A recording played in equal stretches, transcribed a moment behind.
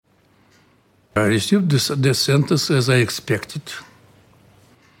I received this sentence as I expected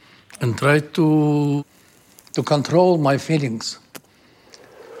and tried to control my feelings,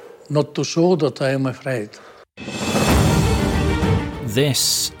 not to show that I am afraid.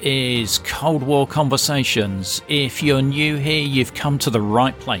 This is Cold War Conversations. If you're new here, you've come to the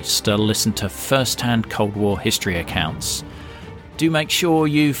right place to listen to first-hand Cold War history accounts. Do make sure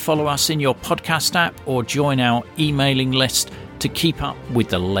you follow us in your podcast app or join our emailing list to keep up with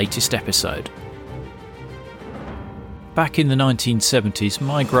the latest episode. Back in the 1970s,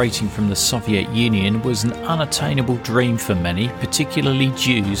 migrating from the Soviet Union was an unattainable dream for many, particularly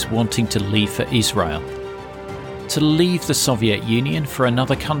Jews wanting to leave for Israel. To leave the Soviet Union for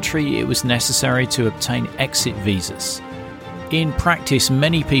another country, it was necessary to obtain exit visas. In practice,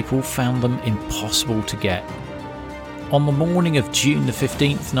 many people found them impossible to get. On the morning of June the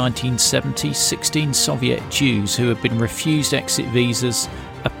 15th, 1970, 16 Soviet Jews who had been refused exit visas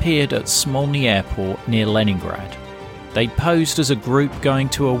appeared at Smolny Airport near Leningrad. They posed as a group going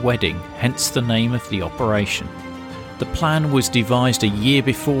to a wedding, hence the name of the operation. The plan was devised a year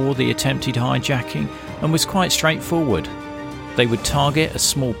before the attempted hijacking and was quite straightforward. They would target a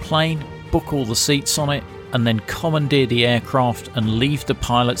small plane, book all the seats on it, and then commandeer the aircraft and leave the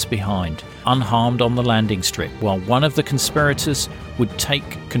pilots behind, unharmed on the landing strip, while one of the conspirators would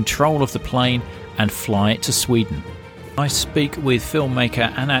take control of the plane and fly it to Sweden. I speak with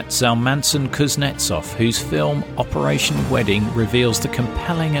filmmaker Anat Zalmanson-Kuznetsov, whose film Operation Wedding reveals the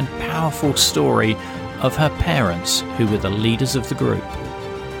compelling and powerful story of her parents, who were the leaders of the group.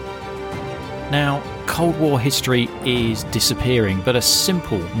 Now, Cold War history is disappearing, but a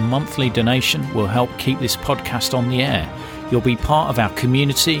simple monthly donation will help keep this podcast on the air. You'll be part of our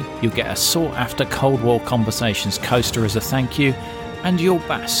community, you'll get a sought-after Cold War Conversations coaster as a thank you, and you'll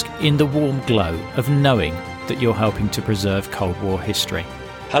bask in the warm glow of knowing that you're helping to preserve Cold War history.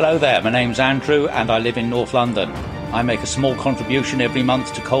 Hello there, my name's Andrew and I live in North London. I make a small contribution every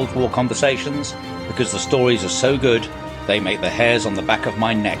month to Cold War Conversations because the stories are so good, they make the hairs on the back of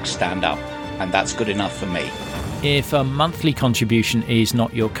my neck stand up. And that's good enough for me. If a monthly contribution is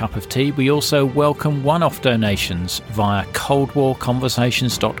not your cup of tea, we also welcome one-off donations via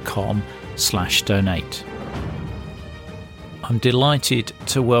coldwarconversations.com/donate. I'm delighted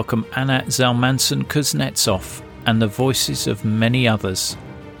to welcome Anat Zalmanson-Kuznetsov and the voices of many others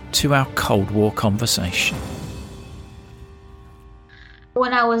to our Cold War conversation.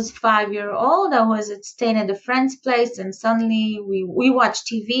 When I was 5 years old, I was staying at a friend's place, and suddenly we watched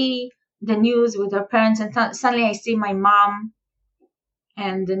TV, the news with our parents, and suddenly I see my mom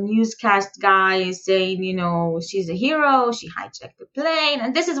and the newscast guy is saying, you know, she's a hero, she hijacked the plane.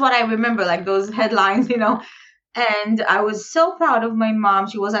 And this is what I remember, like those headlines, you know. And I was so proud of my mom.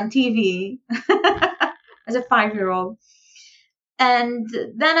 She was on TV as a 5-year-old. And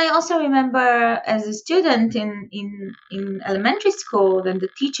then I also remember as a student in elementary school, then the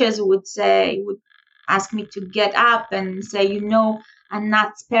teachers would ask me to get up and say, you know,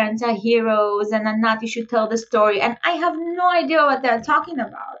 Anat's parents are heroes, and Anat, you should tell the story. And I have no idea what they're talking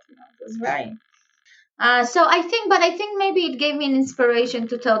about. You know, it was very. So I think maybe it gave me an inspiration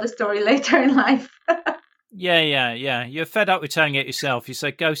to tell the story later in life. Yeah. You're fed up with telling it yourself. You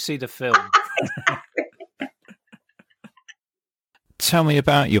say, go see the film. Tell me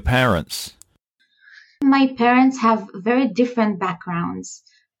about your parents. My parents have very different backgrounds.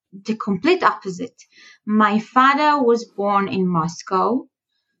 The complete opposite. My father was born in Moscow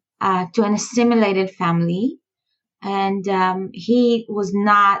to an assimilated family, and he was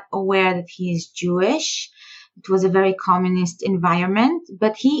not aware that he is Jewish. It was a very communist environment,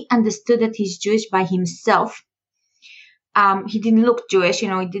 but he understood that he's Jewish by himself. He didn't look Jewish, you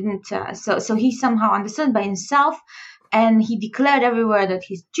know. He didn't. So he somehow understood by himself, and he declared everywhere that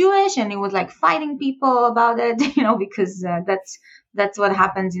he's Jewish, and he was like fighting people about it, you know, because that's what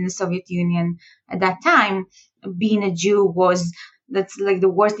happens in the Soviet Union at that time. Being a Jew that's like the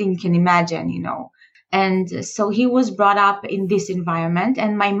worst thing you can imagine, you know. And so he was brought up in this environment.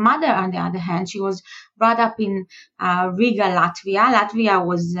 And my mother, on the other hand, she was brought up in Riga, Latvia. Latvia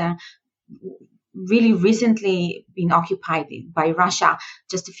was really recently been occupied by Russia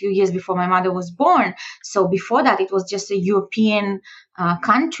just a few years before my mother was born. So before that, it was just a European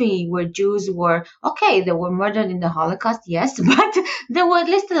country where Jews were, okay, they were murdered in the Holocaust, yes, but they were at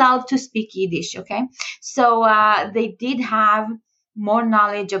least allowed to speak Yiddish, okay? So they did have more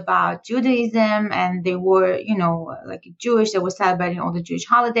knowledge about Judaism, and they were, you know, like Jewish. They were celebrating all the Jewish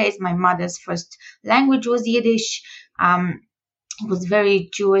holidays. My mother's first language was Yiddish. it was very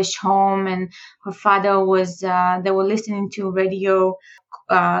Jewish home, and her father was, they were listening to radio,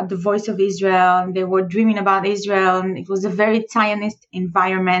 the Voice of Israel, and they were dreaming about Israel, and it was a very Zionist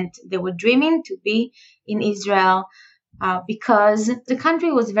environment. They were dreaming to be in Israel because the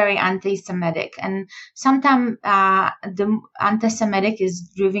country was very anti-Semitic, and sometimes the anti-Semitic is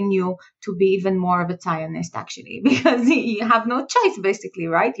driving you to be even more of a Zionist, actually, because you have no choice, basically,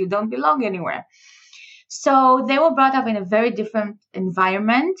 right? You don't belong anywhere. So they were brought up in a very different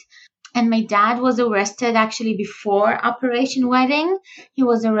environment. And my dad was arrested actually before Operation Wedding. He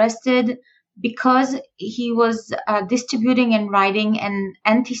was arrested because he was distributing and writing an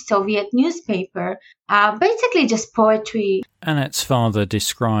anti-Soviet newspaper, basically just poetry. Anet's father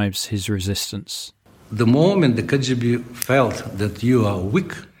describes his resistance. The moment the KGB felt that you are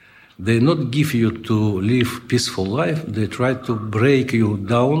weak, they not give you to live peaceful life. They try to break you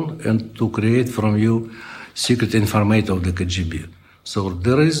down and to create from you secret information of the KGB. So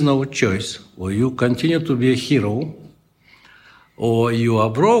there is no choice. Or you continue to be a hero, or you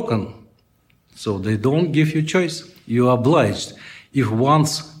are broken. So they don't give you choice. You are obliged. If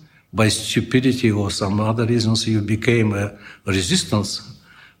once, by stupidity or some other reasons, you became a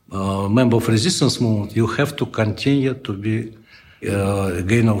member of resistance movement, you have to continue to be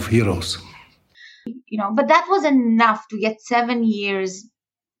again of heroes. But that was enough to get 7 years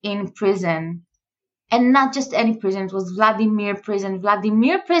in prison. And not just any prison, it was Vladimir prison.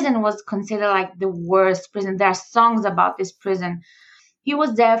 Vladimir prison was considered like the worst prison. There are songs about this prison. He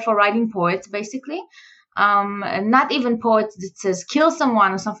was there for writing poets, basically. Not even poets that says kill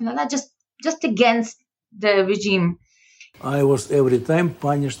someone or something like that, just against the regime. I was every time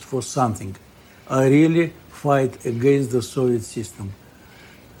punished for something. I really fight against the Soviet system.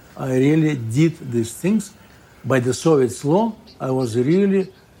 I really did these things. By the Soviet law, I was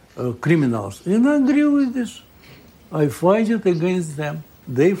really criminals. And I agree with this. I fight it against them.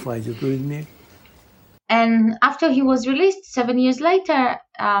 They fight it with me. And after he was released 7 years later,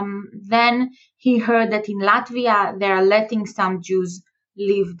 then he heard that in Latvia, they are letting some Jews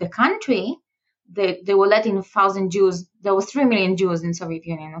leave the country. They were letting 1,000 Jews. There were 3 million Jews in Soviet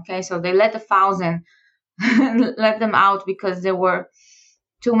Union, okay? So they let 1,000, let them out because they were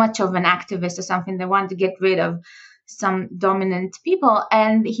too much of an activist or something. They wanted to get rid of some dominant people.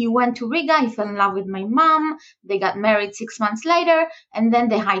 And he went to Riga. He fell in love with my mom. They got married 6 months later, and then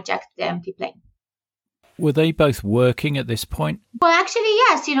they hijacked the empty plane. Were they both working at this point? Well, actually,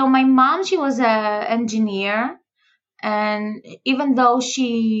 yes. My mom, she was an engineer. And even though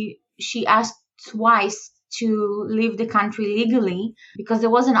she asked twice to leave the country legally, because there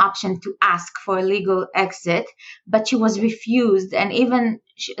was an option to ask for a legal exit, but she was refused. And even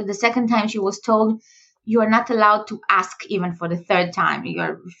the second time she was told, you are not allowed to ask even for the third time. You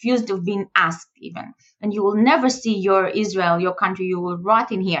are refused of being asked even. And you will never see your Israel, your country. You will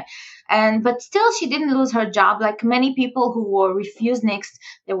rot in here. But still, she didn't lose her job. Like many people who were refuseniks,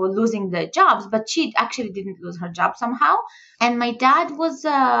 they were losing their jobs. But she actually didn't lose her job somehow. And my dad was,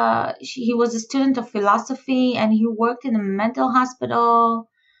 he was a student of philosophy, and he worked in a mental hospital.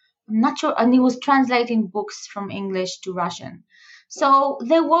 I'm not sure. And he was translating books from English to Russian. So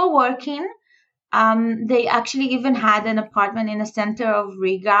they were working. They actually even had an apartment in the center of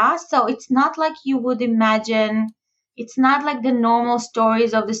Riga. So it's not like you would imagine. It's not like the normal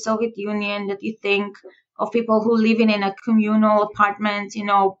stories of the Soviet Union that you think of people who live in a communal apartment,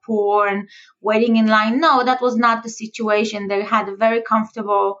 poor and waiting in line. No, that was not the situation. They had a very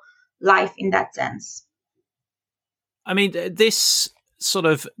comfortable life in that sense. I mean, this sort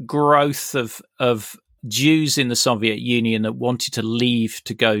of growth of Jews in the Soviet Union that wanted to leave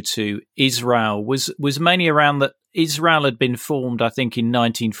to go to Israel was mainly around that Israel had been formed, I think, in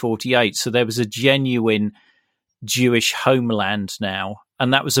 1948. So there was a genuine Jewish homeland now.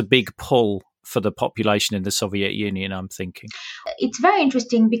 And that was a big pull for the population in the Soviet Union, I'm thinking. It's very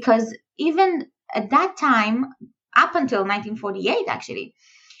interesting because even at that time, up until 1948, actually,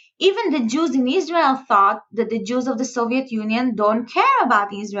 even the Jews in Israel thought that the Jews of the Soviet Union don't care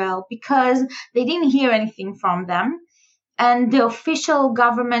about Israel because they didn't hear anything from them. And the official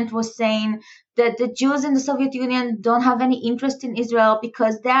government was saying that the Jews in the Soviet Union don't have any interest in Israel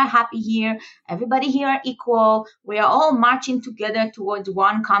because they're happy here. Everybody here are equal. We are all marching together towards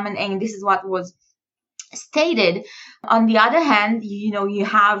one common aim. This is what was stated. On the other hand, you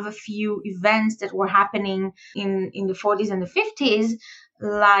have a few events that were happening in the 40s and the 50s,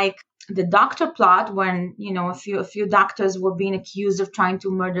 like the doctor plot, when a few doctors were being accused of trying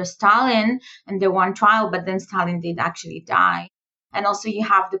to murder Stalin, and they were on trial, but then Stalin did actually die. And also you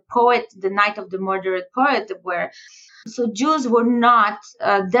have the poet, the night of the murdered poet, so Jews were not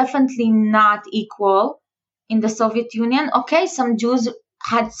definitely not equal in the Soviet Union. Okay, some Jews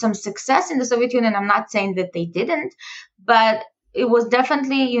had some success in the Soviet Union. I'm not saying that they didn't, but it was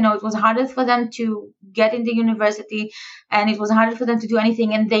definitely, it was harder for them to get into university, and it was harder for them to do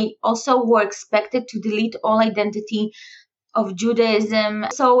anything. And they also were expected to delete all identity of Judaism.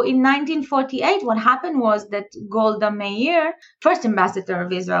 So in 1948, what happened was that Golda Meir, first ambassador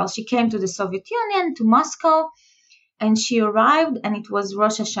of Israel, she came to the Soviet Union, to Moscow, and she arrived, and it was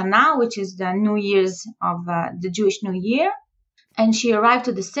Rosh Hashanah, which is the New Year's of the Jewish New Year. And she arrived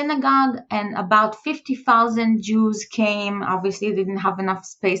to the synagogue, and about 50,000 Jews came. Obviously, they didn't have enough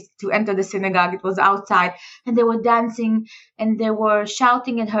space to enter the synagogue. It was outside, and they were dancing, and they were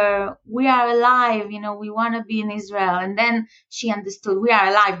shouting at her, "We are alive, we want to be in Israel." And then she understood, we are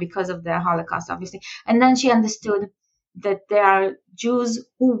alive because of the Holocaust, obviously. And then she understood that there are Jews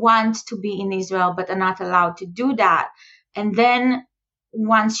who want to be in Israel, but are not allowed to do that. And then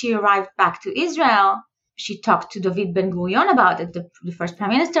once she arrived back to Israel, she talked to David Ben-Gurion about it, the first prime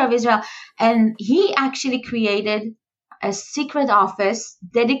minister of Israel, and he actually created a secret office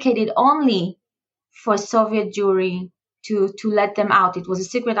dedicated only for Soviet Jewry to let them out. It was a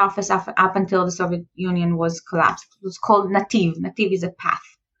secret office up until the Soviet Union was collapsed. It was called Nativ. Nativ is a path.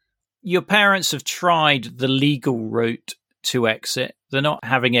 Your parents have tried the legal route to exit. They're not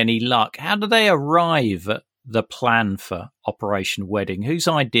having any luck. How do they arrive at the plan for Operation Wedding? Whose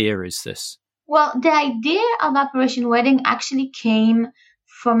idea is this? Well, the idea of Operation Wedding actually came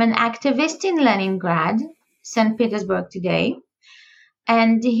from an activist in Leningrad, St. Petersburg today.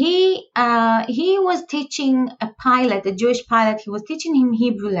 And he was teaching a pilot, a Jewish pilot. He was teaching him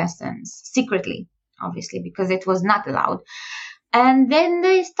Hebrew lessons secretly, obviously, because it was not allowed. And then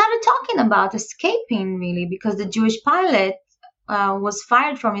they started talking about escaping, really, because the Jewish pilot was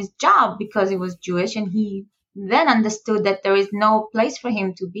fired from his job because he was Jewish, and he then understood that there is no place for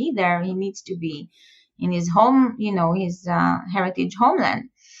him to be there. He needs to be in his home, his heritage homeland.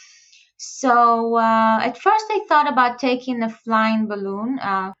 So at first they thought about taking a flying balloon,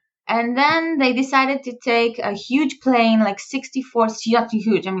 and then they decided to take a huge plane, like 64, not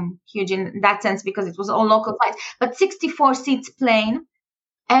huge, huge in that sense because it was all local flights, but 64 seats plane,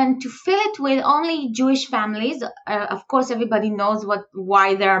 and to fill it with only Jewish families. Of course, everybody knows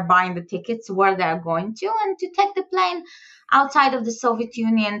why they're buying the tickets, where they're going to, and to take the plane outside of the Soviet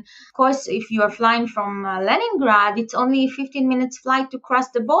Union. Of course, if you are flying from Leningrad, it's only a 15 minutes flight to cross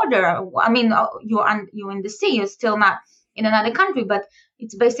the border. You're in the sea, you're still not in another country, but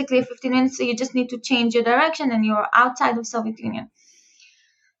it's basically a 15 minutes, so you just need to change your direction and you're outside of Soviet Union.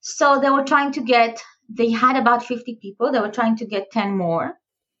 So they were trying to they had about 50 people, they were trying to get 10 more.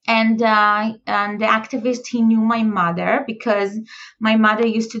 And the activist, he knew my mother because my mother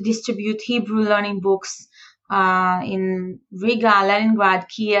used to distribute Hebrew learning books in Riga, Leningrad,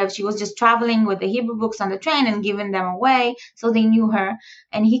 Kiev. She was just traveling with the Hebrew books on the train and giving them away. So they knew her.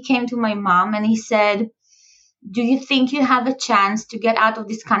 And he came to my mom and he said, "Do you think you have a chance to get out of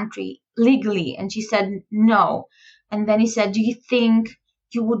this country legally?" And she said, "No." And then he said, "Do you think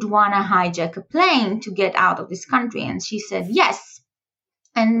you would want to hijack a plane to get out of this country?" And she said, "Yes."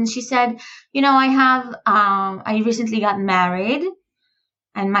 And she said, I recently got married,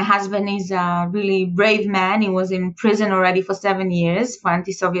 and my husband is a really brave man. He was in prison already for 7 years for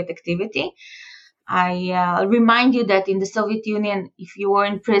anti-Soviet activity. I remind you that in the Soviet Union, if you were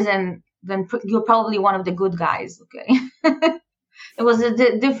in prison, then you're probably one of the good guys, okay? It was a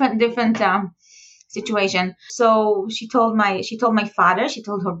different situation. So she told my father, she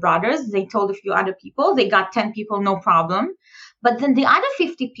told her brothers, they told a few other people. They got 10 people, no problem. But then the other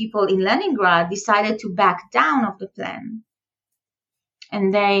 50 people in Leningrad decided to back down of the plan.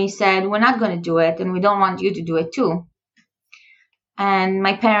 And they said, "We're not going to do it, and we don't want you to do it too." And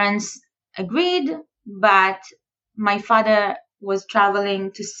my parents agreed, but my father was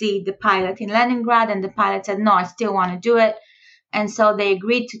traveling to see the pilot in Leningrad, and the pilot said, "No, I still want to do it." And so they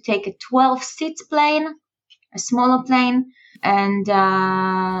agreed to take a 12-seat plane, a smaller plane, and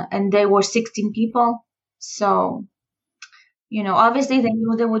they were 16 people. So, obviously they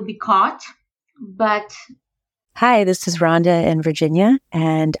knew they would be caught, but... Hi, this is Rhonda in Virginia,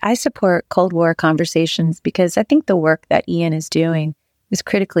 and I support Cold War conversations because I think the work that Ian is doing is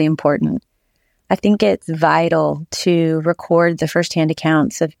critically important. I think it's vital to record the firsthand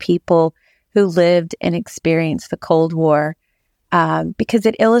accounts of people who lived and experienced the Cold War because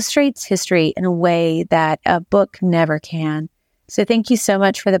it illustrates history in a way that a book never can. So thank you so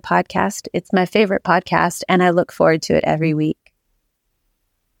much for the podcast. It's my favorite podcast, and I look forward to it every week.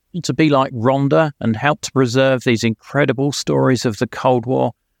 To be like Rhonda and help to preserve these incredible stories of the Cold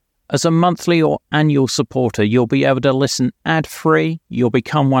War, as a monthly or annual supporter, you'll be able to listen ad-free, you'll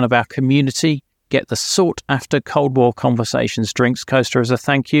become one of our community, get the sought-after Cold War Conversations drinks coaster as a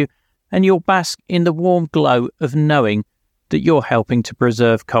thank you, and you'll bask in the warm glow of knowing that you're helping to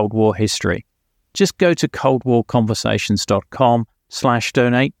preserve Cold War history. Just go to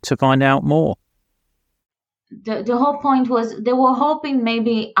coldwarconversations.com/donate to find out more. The whole point was they were hoping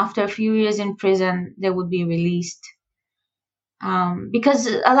maybe after a few years in prison they would be released, because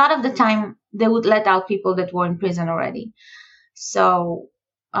a lot of the time they would let out people that were in prison already. So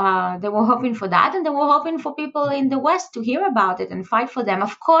they were hoping for that, and they were hoping for people in the West to hear about it and fight for them.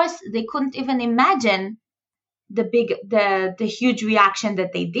 Of course, they couldn't even imagine the huge reaction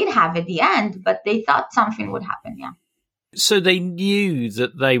that they did have at the end, but they thought something would happen. Yeah. So they knew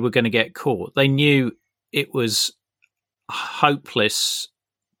that they were going to get caught. They knew it was hopeless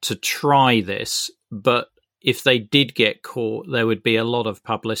to try this, but if they did get caught, there would be a lot of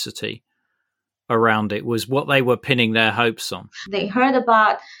publicity around it, was what they were pinning their hopes on. They heard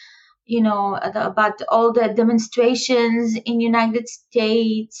about, about all the demonstrations in United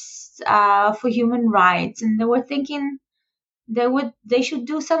States for human rights, and they were thinking they should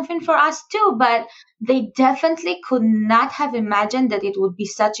do something for us too, but they definitely could not have imagined that it would be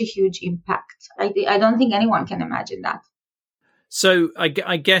such a huge impact. I don't think anyone can imagine that. So I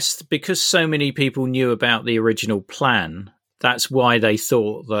guess because so many people knew about the original plan, that's why they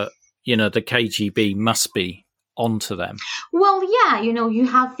thought that, the KGB must be onto them. Well, yeah, you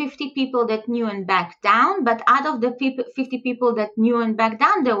have 50 people that knew and backed down, but out of the 50 people that knew and backed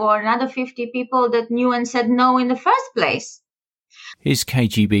down, there were another 50 people that knew and said no in the first place. Here's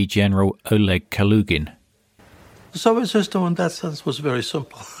KGB General Oleg Kalugin. The Soviet system in that sense was very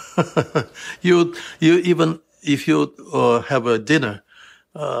simple. you even if you have a dinner,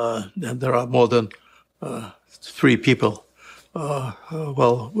 and there are more than 3 people,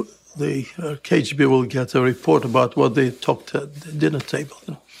 the KGB will get a report about what they talked at the dinner table.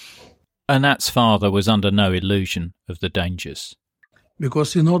 Anat's father was under no illusion of the dangers.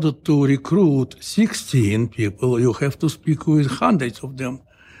 Because in order to recruit 16 people, you have to speak with hundreds of them.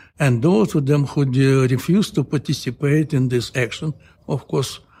 And those of them who refuse to participate in this action, of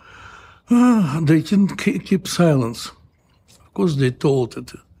course, they can keep silence. Of course, they told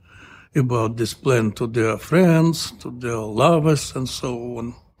it about this plan to their friends, to their lovers, and so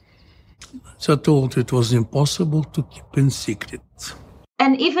on. So I told it was impossible to keep in secret.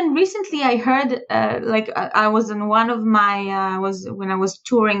 And even recently, I heard, I was in one of my, when I was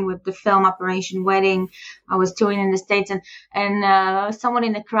touring with the film Operation Wedding, I was touring in the States, and someone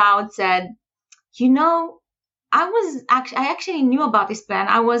in the crowd said, I actually knew about this plan.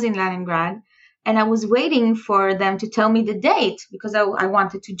 I was in Leningrad, and I was waiting for them to tell me the date because I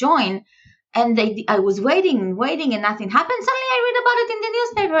wanted to join. And I was waiting, and nothing happened. Suddenly I read about it in the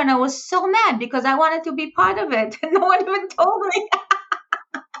newspaper, and I was so mad because I wanted to be part of it. And no one even told me.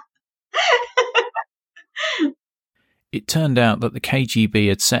 It turned out that the KGB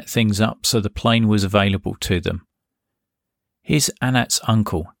had set things up so the plane was available to them. Here's Anat's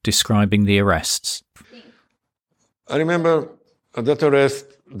uncle describing the arrests. I remember at that arrest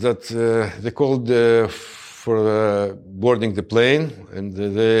that they called for boarding the plane, and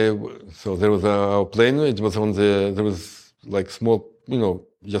so there was our plane. It was there was like small,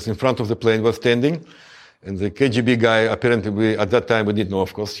 just in front of the plane was standing, and the KGB guy, apparently at that time we didn't know,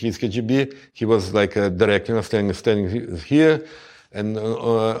 of course, he's KGB. He was like a director, standing here, and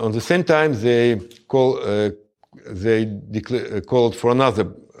on the same time they called for another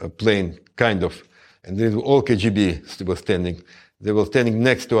plane, kind of, and they were all KGB were standing. They were standing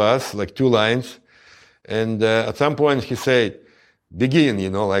next to us, like 2 lines. And at some point he said,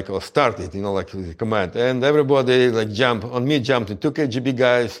 begin, or start it, like the command. And everybody jumped into 2 KGB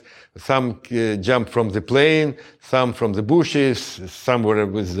guys. Some jumped from the plane, some from the bushes, some were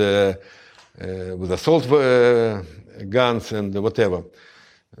with assault guns and whatever.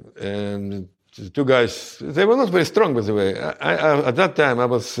 And the 2 guys, they were not very strong, by the way. At that time, I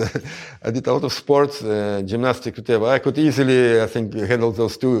did a lot of sports, gymnastics, whatever. I could easily, I think, handle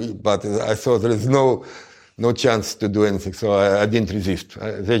those 2, but I saw there is no chance to do anything, so I didn't resist.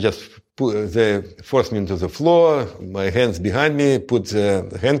 They forced me into the floor, my hands behind me, put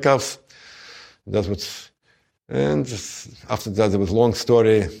the handcuffs. And after that, there was a long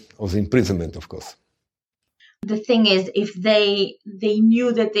story of the imprisonment, of course. The thing is, if they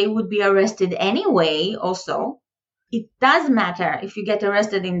knew that they would be arrested anyway, also, it does matter if you get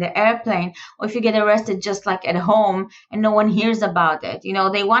arrested in the airplane or if you get arrested just like at home and no one hears about it.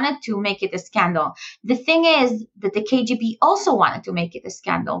 They wanted to make it a scandal. The thing is that the KGB also wanted to make it a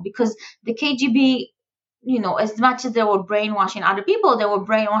scandal because the KGB, as much as they were brainwashing other people, they were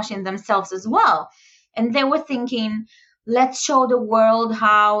brainwashing themselves as well. And they were thinking, let's show the world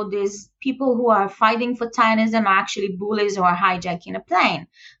how these people who are fighting for Zionism are actually bullies who are hijacking a plane.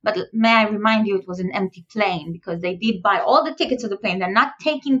 But may I remind you, it was an empty plane because they did buy all the tickets of the plane. They're not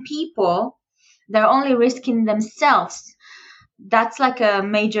taking people. They're only risking themselves. That's like a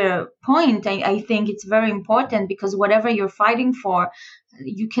major point. I think it's very important because whatever you're fighting for,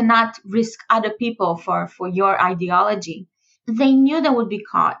 you cannot risk other people for your ideology. They knew they would be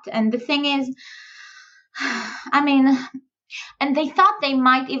caught. And the thing is, and they thought they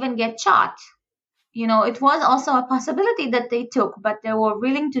might even get shot. It was also a possibility that they took, but they were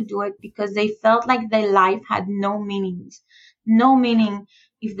willing to do it because they felt like their life had no meaning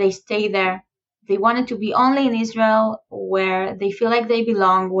if they stay there. They wanted to be only in Israel where they feel like they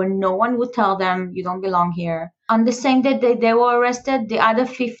belong, where no one would tell them you don't belong here. On the same day they were arrested, the other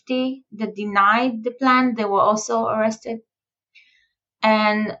 50 that denied the plan, they were also arrested.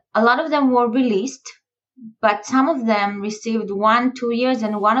 And a lot of them were released, but some of them received 1-2 years,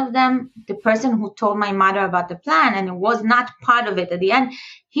 and one of them, the person who told my mother about the plan and was not part of it at the end,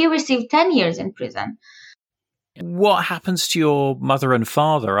 he received 10 years in prison. What happens to your mother and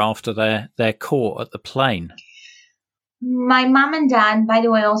father after they're caught at the plane? My mom and dad, by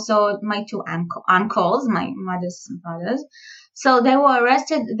the way, also my two uncles, my mother's brothers. So they were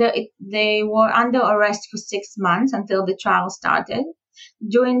arrested. They were under arrest for 6 months until the trial started.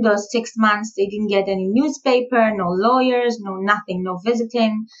 During those 6 months, they didn't get any newspaper, no lawyers, no nothing, no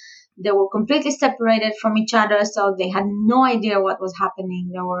visiting. They were completely separated from each other, so they had no idea what was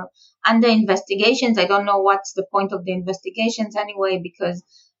happening. They were under investigations. I don't know what's the point of the investigations anyway, because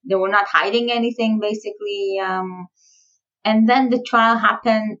they were not hiding anything, basically. And then the trial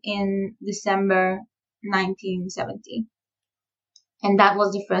happened in December 1970. And that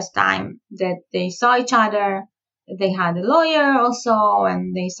was the first time that they saw each other. They had a lawyer also,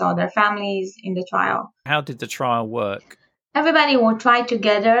 and they saw their families in the trial. How did the trial work? Everybody were tried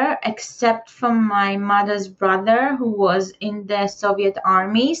together except for my mother's brother, who was in the Soviet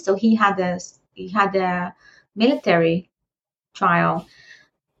army. So he had a military trial.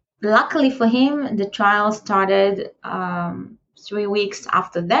 Luckily for him, the trial started 3 weeks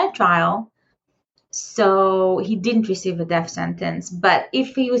after their trial. So he didn't receive a death sentence. But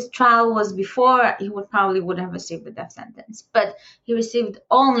if his trial was before, he would have received a death sentence. But he received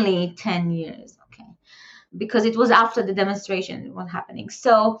only 10 years, okay, because it was after the demonstration was happening.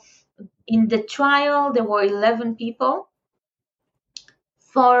 So in the trial, there were 11 people.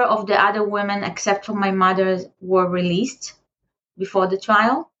 4 of the other women, except for my mother, were released before the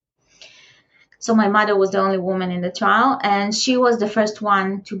trial. So my mother was the only woman in the trial, and she was the first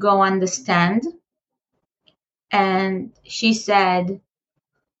one to go on the stand. And she said,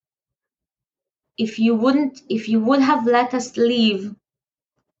 if you would have let us leave,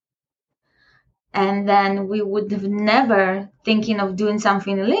 and then we would have never thinking of doing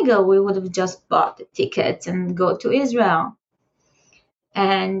something illegal, we would have just bought the tickets and go to Israel.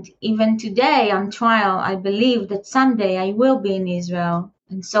 And even today on trial, I believe that someday I will be in Israel.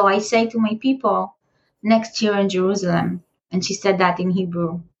 And so I say to my people, next year in Jerusalem. And she said that in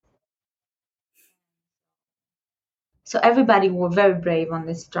Hebrew. So everybody were very brave on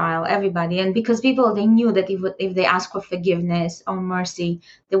this trial, everybody. And because people, they knew that if they asked for forgiveness or mercy,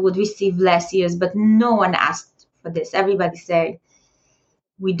 they would receive less years. But no one asked for this. Everybody said,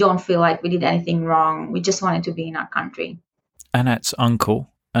 we don't feel like we did anything wrong. We just wanted to be in our country. Anat's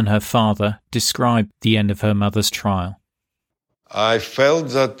uncle and her father described the end of her mother's trial. I felt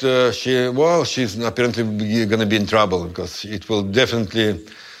that she's apparently going to be in trouble because it will definitely...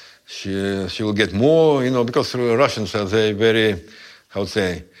 She will get more, because Russians are they're very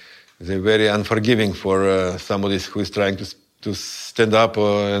unforgiving for somebody who is trying to stand up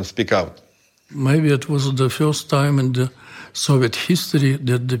and speak out. Maybe it was the first time in the Soviet history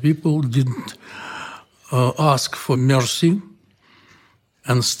that the people didn't ask for mercy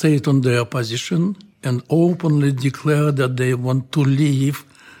and stayed on their position and openly declared that they want to leave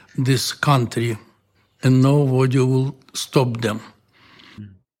this country and nobody will stop them.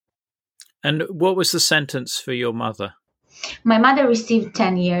 And what was the sentence for your mother? My mother received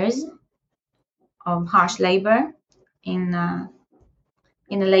 10 years of harsh labor in a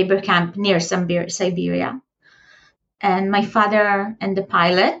labor camp near Siberia. And my father and the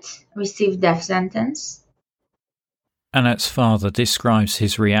pilot received death sentence. Anat's father describes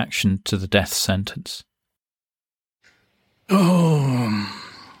his reaction to the death sentence. Okay,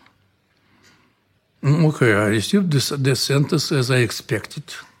 I received this sentence as I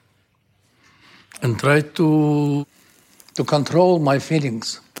expected. And try to control my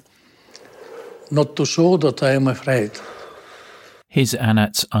feelings, not to show that I am afraid. Here's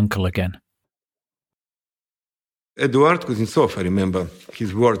Anat's uncle again. Eduard Kuznetsov, I remember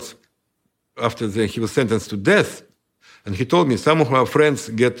his words after he was sentenced to death. And he told me some of our friends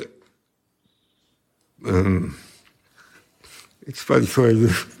get... it's funny, so I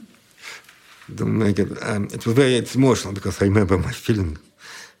don't make it... it's emotional because I remember my feeling.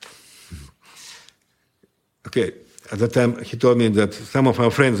 Okay, at that time he told me that some of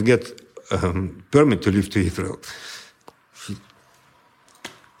our friends get permit to live to Israel.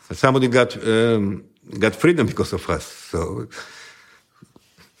 Somebody got freedom because of us, so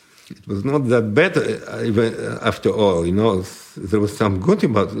it was not that bad even after all. There was some good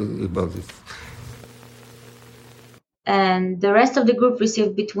about this. And the rest of the group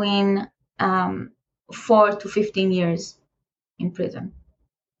received between 4 to 15 years in prison.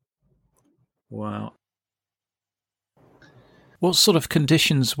 Wow. What sort of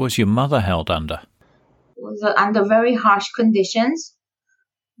conditions was your mother held under? It was under very harsh conditions.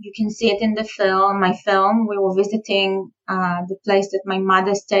 You can see it in the film. My film, we were visiting the place that my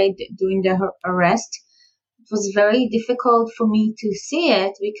mother stayed during her arrest. It was very difficult for me to see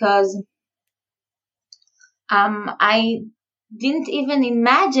it because I didn't even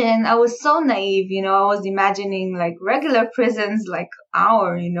imagine. I was so naive, I was imagining like regular prisons, like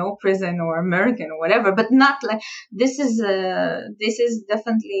our, prison or American or whatever, but not like this is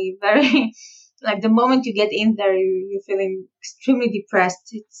definitely very. Like the moment you get in there, you're feeling extremely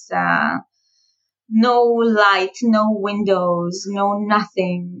depressed. It's no light, no windows, no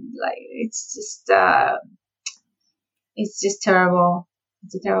nothing. Like it's just terrible.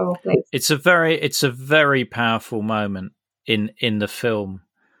 It's a terrible place. It's a very powerful moment in the film.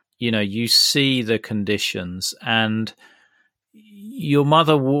 You see the conditions, and your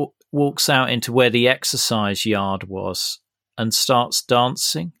mother walks out into where the exercise yard was and starts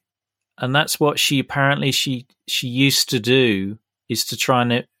dancing. And that's what she used to do, is to try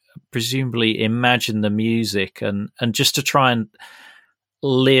and presumably imagine the music and just to try and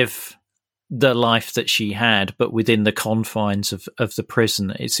live the life that she had, but within the confines of the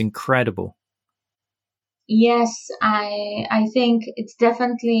prison. It's incredible. Yes, I think it's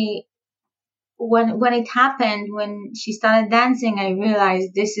definitely when it happened, when she started dancing, I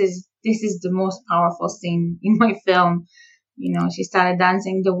realized this is the most powerful scene in my film. She started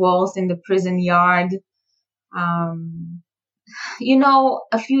dancing the waltz in the prison yard. A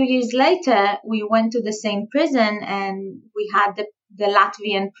few years later, we went to the same prison and we had the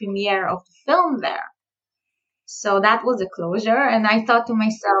Latvian premiere of the film there. So that was a closure. And I thought to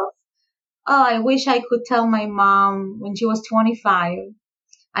myself, I wish I could tell my mom when she was 25.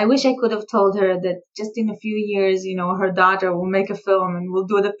 I wish I could have told her that just in a few years, her daughter will make a film and we'll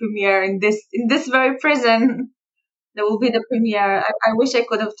do the premiere in this very prison. There will be the premiere. I wish I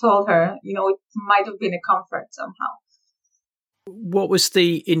could have told her. It might have been a comfort somehow. What was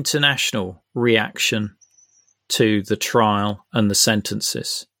the international reaction to the trial and the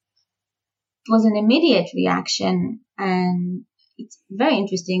sentences? It was an immediate reaction, and it's very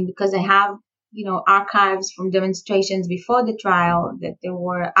interesting because I have, archives from demonstrations before the trial that there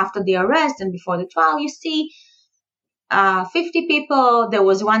were after the arrest and before the trial. You see 50 people. There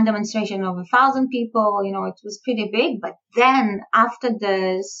was one demonstration of 1,000 people. It was pretty big. But then after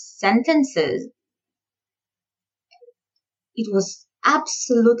the sentences, it was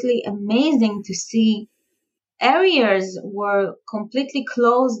absolutely amazing to see areas were completely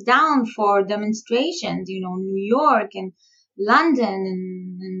closed down for demonstrations. New York and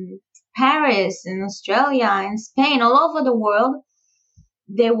London and Paris and Australia and Spain, all over the world,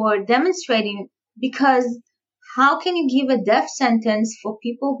 they were demonstrating because how can you give a death sentence for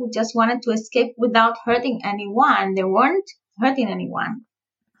people who just wanted to escape without hurting anyone? They weren't hurting anyone.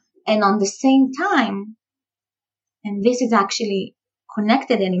 And on the same time, and this is actually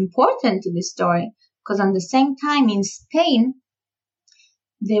connected and important to this story, because on the same time in Spain,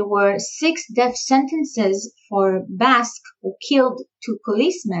 there were 6 death sentences for Basque who killed 2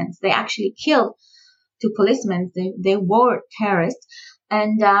 policemen. They actually killed 2 policemen. They were terrorists.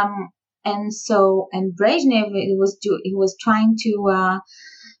 And Brezhnev, he was trying to,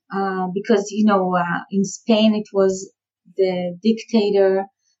 because, in Spain, it was the dictator,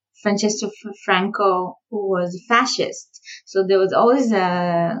 Francisco Franco, who was fascist. So there was always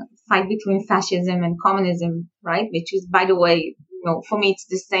a fight between fascism and communism, right? Which is, by the way, for me, it's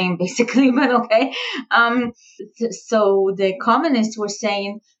the same basically, but okay. So the communists were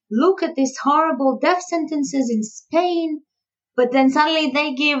saying, look at these horrible death sentences in Spain. But then suddenly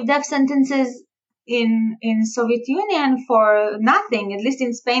they give death sentences in Soviet Union for nothing. At least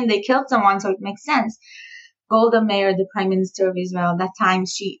in Spain, they killed someone, so it makes sense. Golda Meir, the prime minister of Israel, at that time,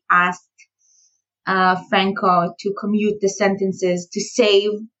 she asked Franco to commute the sentences to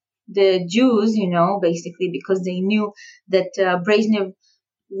save the Jews, basically because they knew that Brezhnev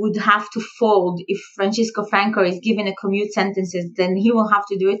would have to fold if Francisco Franco is given a commute sentences, then he will have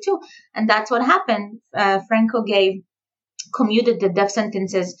to do it too. And that's what happened. Franco commuted the death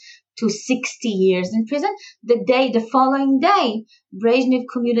sentences to 60 years in prison. The following day, Brezhnev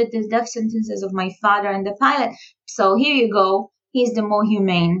commuted the death sentences of my father and the pilot. So here you go. He's the more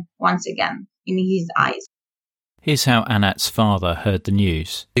humane once again in his eyes. Here's how Anat's father heard the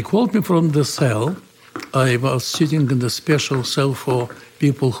news. He called me from the cell. I was sitting in the special cell for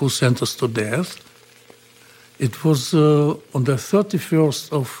people who sentenced to death. It was on the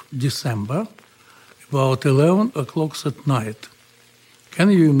 31st of December, about 11 o'clock at night. Can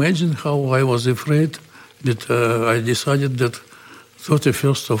you imagine how I was afraid that I decided that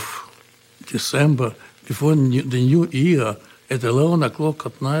 31st of December, before the new year, at 11 o'clock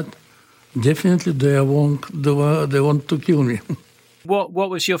at night, definitely they want to kill me. What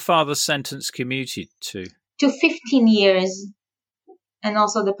was your father's sentence commuted to? To 15 years, and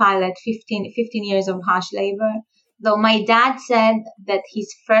also the pilot, 15 years of harsh labor. Though my dad said that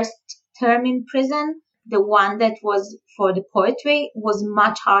his first term in prison, the one that was for the poetry, was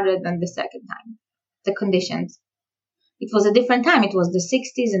much harder than the second time. The conditions. It was a different time. It was the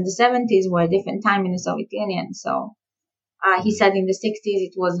 60s and the 70s were a different time in the Soviet Union. So he said in the 60s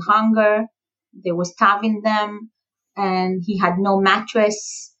it was hunger. They were starving them. And he had no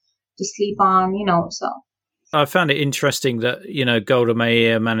mattress to sleep on, so. I found it interesting that, Golda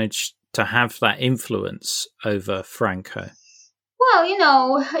Meir managed to have that influence over Franco. Well,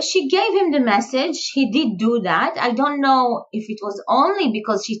 she gave him the message. He did do that. I don't know if it was only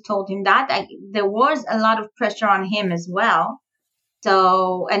because she told him that. There was a lot of pressure on him as well.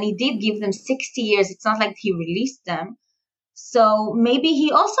 So, and he did give them 60 years. It's not like he released them. So maybe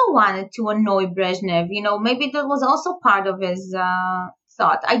he also wanted to annoy Brezhnev. Maybe that was also part of his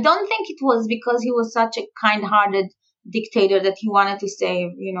thought. I don't think it was because he was such a kind-hearted dictator that he wanted to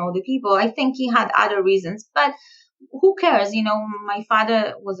save, the people. I think he had other reasons. But who cares? My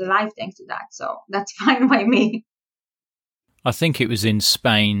father was alive thanks to that. So that's fine by me. I think it was in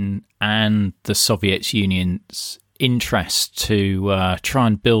Spain and the Soviet Union's interest to try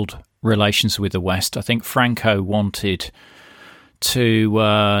and build relations with the West. I think Franco wanted to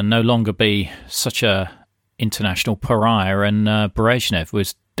no longer be such a international pariah, and Brezhnev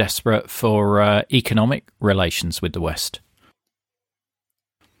was desperate for economic relations with the West.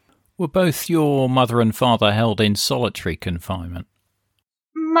 Were both your mother and father held in solitary confinement?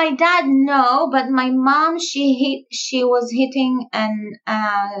 My dad, no, but my mom, she was hitting an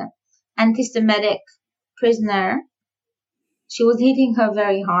anti-Semitic prisoner. She was hitting her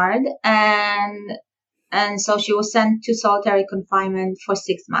very hard, and so she was sent to solitary confinement for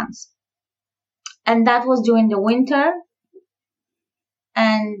 6 months. And that was during the winter.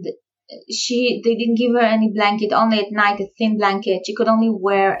 And they didn't give her any blanket, only at night a thin blanket. She could only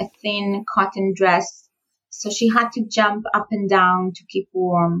wear a thin cotton dress. So she had to jump up and down to keep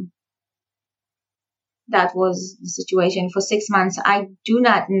warm. That was the situation for 6 months. I do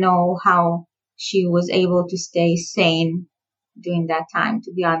not know how she was able to stay sane during that time,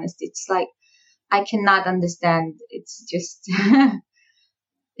 to be honest. It's like, I cannot understand. It's just,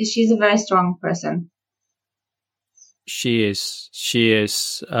 she's a very strong person. She is.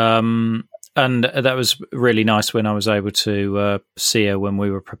 And that was really nice when I was able to see her when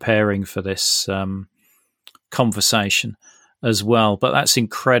we were preparing for this conversation as well. But that's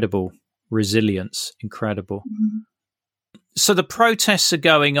incredible resilience, incredible. Mm-hmm. So the protests are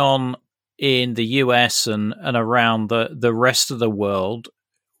going on in the US and around the rest of the world.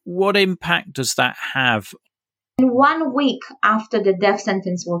 What impact does that have? In 1 week after the death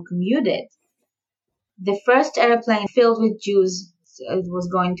sentence was commuted, the first airplane filled with Jews was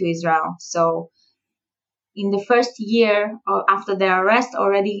going to Israel. So in the first year after their arrest,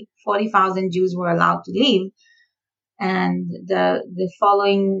 already 40,000 Jews were allowed to leave. And the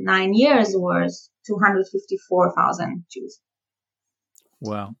following 9 years was 254,000 Jews.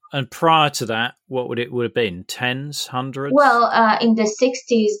 Wow. And prior to that, what would it have been? Tens, hundreds? Well, in the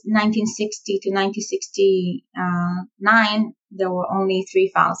 60s, 1960 to 1969, there were only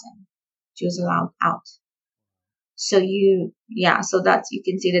 3,000 Jews allowed out. So so that's, you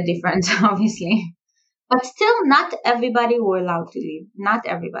can see the difference, obviously. But still, not everybody were allowed to leave. Not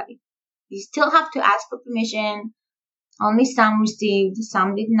everybody. You still have to ask for permission. Only some received,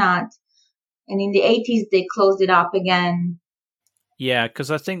 some did not. And in the 80s, they closed it up again. Yeah, because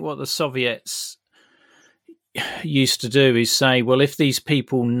I think what the Soviets used to do is say, well, if these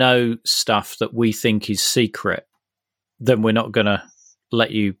people know stuff that we think is secret, then we're not going to let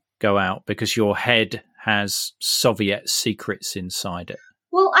you go out because your head has Soviet secrets inside it.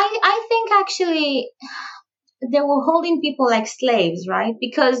 Well, I think actually they were holding people like slaves, right?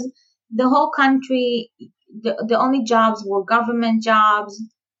 Because the whole country, the only jobs were government jobs.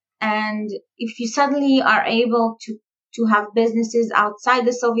 And if you suddenly are able to have businesses outside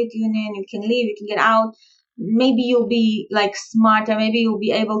the Soviet Union, you can leave, you can get out. Maybe you'll be like smarter. Maybe you'll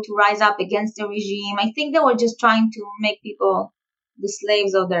be able to rise up against the regime. I think they were just trying to make people the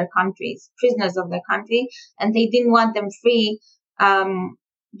slaves of their countries, prisoners of their country, and they didn't want them free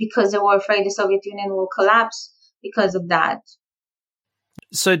because they were afraid the Soviet Union will collapse because of that.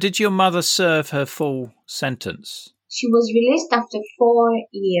 So did your mother serve her full sentence? She was released after 4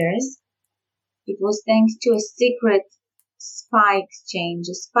 years. It was thanks to a secret spy exchange.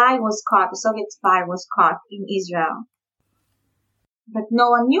 A Soviet spy was caught in Israel. But no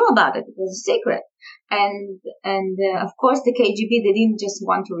one knew about it. It was a secret. And of course the KGB, they didn't just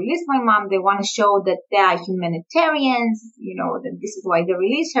want to release my mom. They want to show that they are humanitarians, that this is why they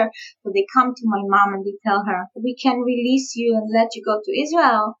release her. So they come to my mom and they tell her, we can release you and let you go to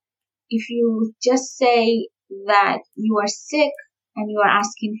Israel if you just say that you are sick and you are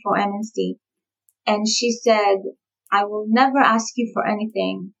asking for amnesty. And she said, I will never ask you for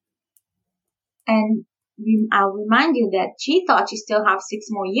anything. And I'll remind you that she thought she still have 6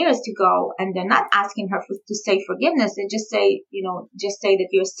 more years to go, and they're not asking her to say forgiveness. They just say, just say that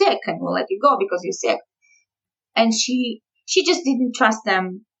you're sick and we'll let you go because you're sick. And she just didn't trust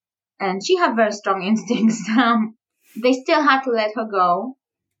them, and she had very strong instincts. They still had to let her go.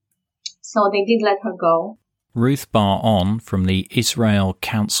 So they did let her go. Ruth Bar-On from the Israel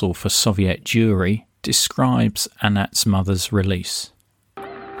Council for Soviet Jewry describes Anat's mother's release.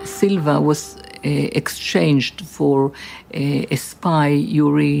 Silva was exchanged for a spy,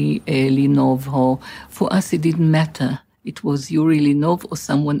 Yuri Linov. For us, it didn't matter. It was Yuri Linov or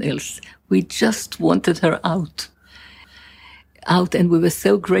someone else. We just wanted her out. And we were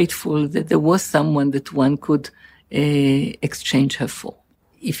so grateful that there was someone that one could exchange her for.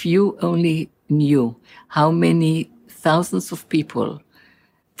 If you only knew how many thousands of people,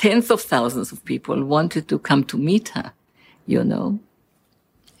 tens of thousands of people wanted to come to meet her,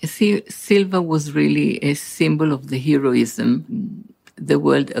 Silva was really a symbol of the heroism the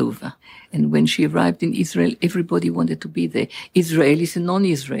world over. And when she arrived in Israel, everybody wanted to be there, Israelis and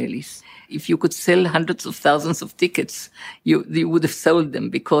non-Israelis. If you could sell hundreds of thousands of tickets, you would have sold them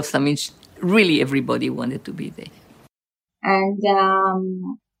because, really everybody wanted to be there. And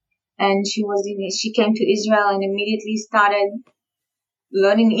she came to Israel and immediately started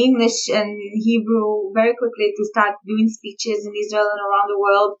learning English and Hebrew very quickly to start doing speeches in Israel and around the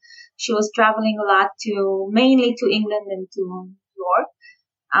world. She was traveling a lot mainly to England and to New York,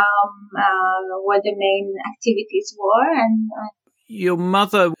 where the main activities were. And your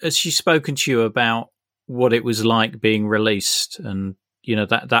mother, has she spoken to you about what it was like being released and,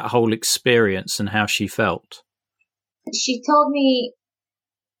 that whole experience and how she felt? She told me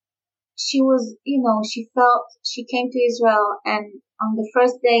she was, she came to Israel, and on the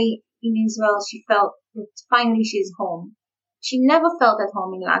first day in Israel, she felt that finally she's home. She never felt at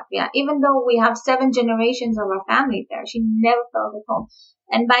home in Latvia, even though we have 7 generations of our family there. She never felt at home.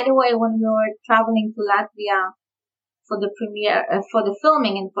 And by the way, when we were traveling to Latvia for the premiere, for the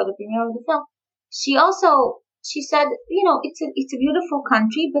filming and for the premiere of the film, she said, it's a beautiful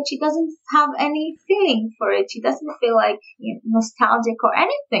country, but she doesn't have any feeling for it. She doesn't feel like nostalgic or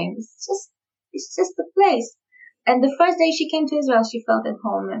anything. It's just a place. And the first day she came to Israel, she felt at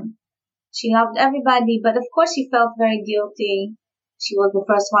home and she loved everybody. But of course, she felt very guilty. She was the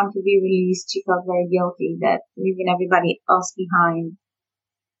first one to be released. She felt very guilty that leaving everybody else behind.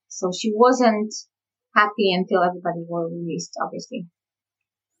 So she wasn't happy until everybody were released, obviously.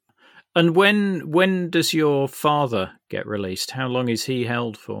 And when does your father get released? How long is he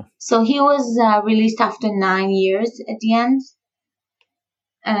held for? So he was released after 9 years at the end.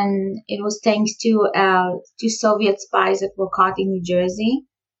 And it was thanks to 2 Soviet spies that were caught in New Jersey.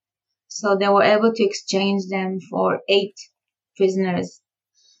 So they were able to exchange them for 8 prisoners.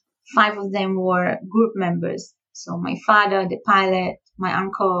 5 of them were group members. So my father, the pilot, my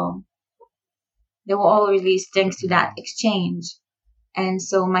uncle, they were all released thanks to that exchange. And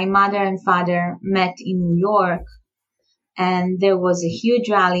so my mother and father met in New York, and there was a huge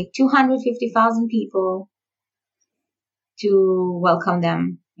rally, 250,000 people, to welcome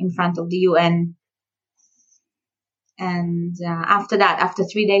them in front of the UN. And after that, after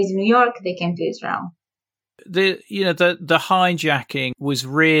 3 days in New York, they came to Israel. The hijacking was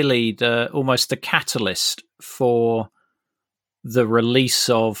really almost the catalyst for the release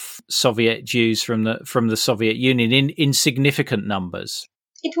of Soviet Jews from the Soviet Union in significant numbers.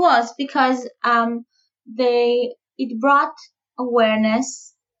 It was because it brought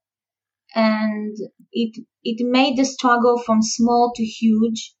awareness, and it made the struggle from small to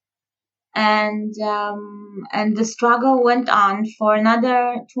huge. And the struggle went on for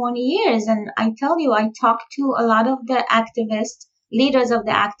another 20 years. And I tell you, I talked to a lot of the activists, leaders of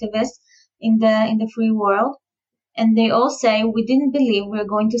the activists in the free world, and they all say, we didn't believe we were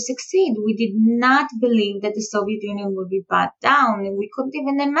going to succeed. We did not believe that the Soviet Union would be brought down, and we couldn't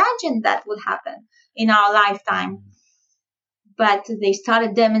even imagine that would happen in our lifetime. But they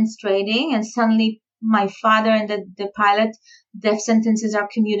started demonstrating, and suddenly my father and the pilot, death sentences are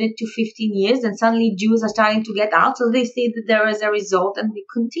commuted to 15 years, and suddenly Jews are starting to get out. So they see that there is a result, and they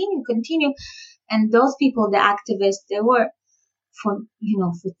continue. And those people, the activists, they were for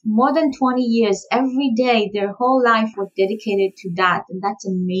more than 20 years, every day, their whole life was dedicated to that. And that's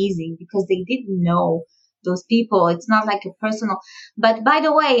amazing because they didn't know those people. It's not like a personal, but by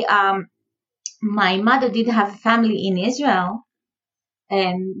the way, my mother did have a family in Israel,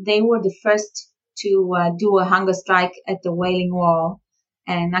 and they were the first to do a hunger strike at the Wailing Wall.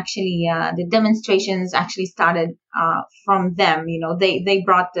 And actually, the demonstrations actually started from them. They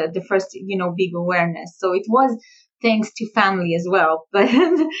brought the first, big awareness. So it was thanks to family as well. But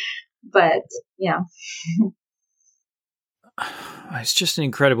yeah. It's just an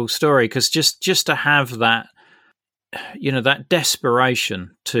incredible story, because just to have that, that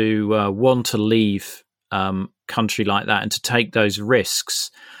desperation to want to leave country like that and to take those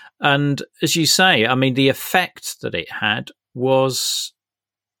risks. And as you say, I mean, the effect that it had was,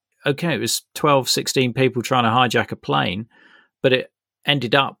 okay, it was 12, 16 people trying to hijack a plane, but it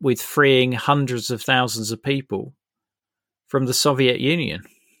ended up with freeing hundreds of thousands of people from the Soviet Union.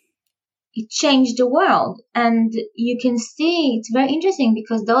 It changed the world. And you can see, it's very interesting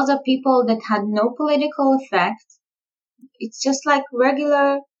because those are people that had no political effect. It's just like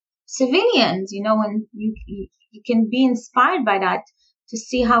regular civilians, and you can be inspired by that to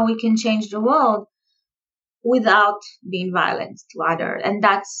see how we can change the world without being violent to others. And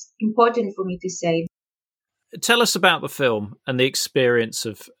that's important for me to say. Tell us about the film and the experience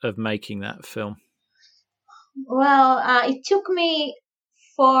of making that film. Well, it took me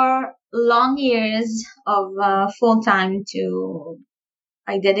 4 long years of full time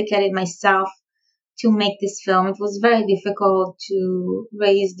I dedicated myself to make this film. It was very difficult to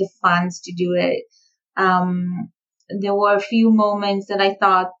raise the funds to do it. There were a few moments that I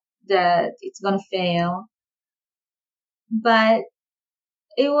thought that it's going to fail, but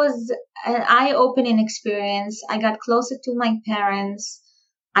it was an eye-opening experience. I got closer to my parents.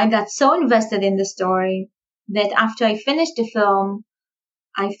 I got so invested in the story that after I finished the film,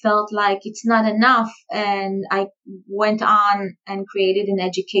 I felt like it's not enough. And I went on and created an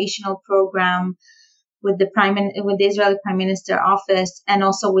educational program with the Israeli Prime Minister office and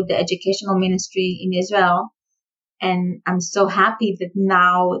also with the educational ministry in Israel. And I'm so happy that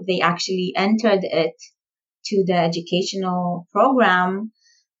now they actually entered it to the educational program,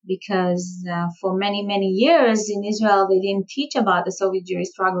 because for many, many years in Israel, they didn't teach about the Soviet Jewry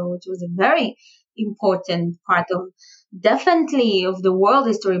struggle, which was a very important part of definitely of the world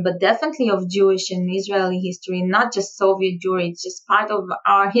history, but definitely of Jewish and Israeli history, not just Soviet Jewry. It's just part of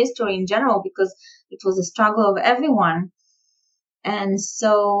our history in general, because it was a struggle of everyone. And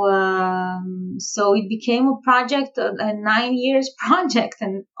so it became a project, a 9 years project.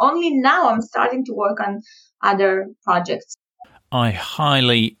 And only now I'm starting to work on other projects. I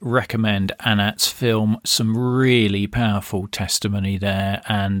highly recommend Anat's film. Some really powerful testimony there,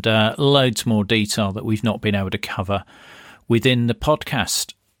 and loads more detail that we've not been able to cover within the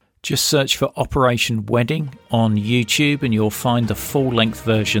podcast. Just search for Operation Wedding on YouTube and you'll find the full-length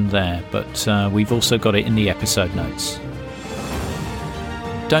version there, but we've also got it in the episode notes.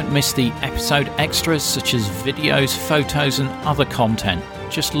 Don't miss the episode extras such as videos, photos and other content.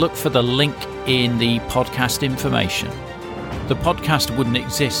 Just look for the link in the podcast information. The podcast wouldn't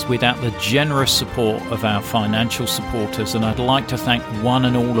exist without the generous support of our financial supporters, and I'd like to thank one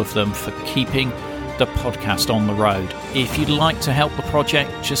and all of them for keeping the podcast on the road. If you'd like to help the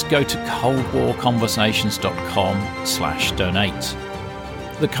project, just go to coldwarconversations.com/donate.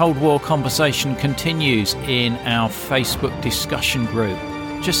 The Cold War conversation continues in our Facebook discussion group.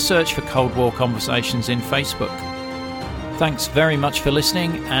 Just search for Cold War Conversations in Facebook. Thanks very much for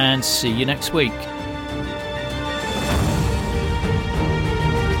listening, and see you next week.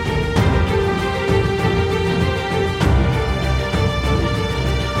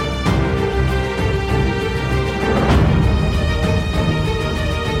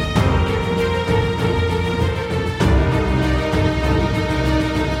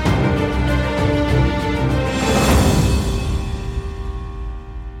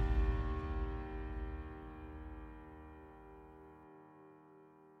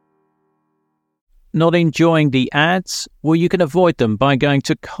 Not enjoying the ads? Well, you can avoid them by going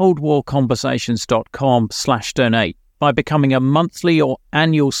to coldwarconversations.com/donate. By becoming a monthly or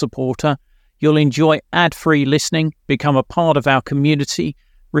annual supporter, you'll enjoy ad-free listening, become a part of our community,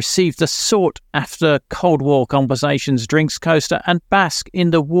 receive the sought-after Cold War Conversations drinks coaster, and bask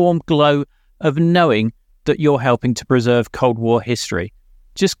in the warm glow of knowing that you're helping to preserve Cold War history.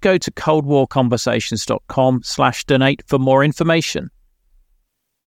 Just go to coldwarconversations.com/donate for more information.